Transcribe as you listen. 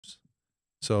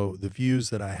So the views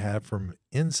that I have from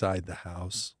inside the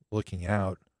house looking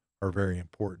out are very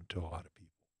important to a lot of people.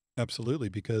 Absolutely,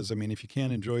 because, I mean, if you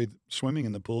can't enjoy swimming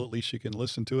in the pool, at least you can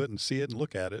listen to it and see it and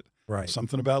look at it. Right.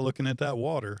 Something about looking at that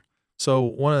water. So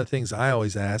one of the things I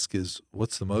always ask is,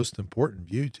 what's the most important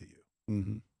view to you?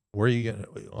 Mhm. Where are you going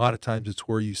to, a lot of times it's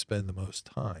where you spend the most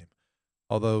time.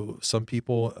 Although some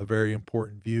people, a very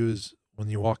important view is when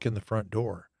you walk in the front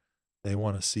door. They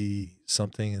want to see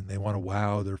something and they want to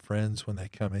wow their friends when they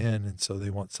come in. And so they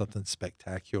want something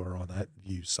spectacular on that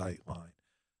view sight line.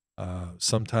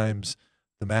 Sometimes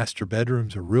the master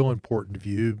bedroom's a real important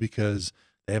view because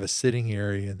they have a sitting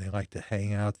area and they like to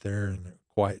hang out there in their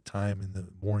quiet time in the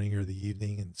morning or the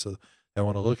evening. And so they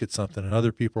want to look at something. And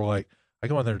other people are like, I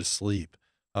go in there to sleep.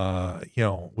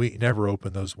 We never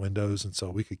open those windows. And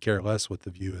so we could care less what the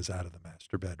view is out of the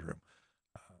master bedroom.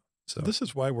 So So this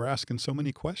is why we're asking so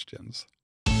many questions.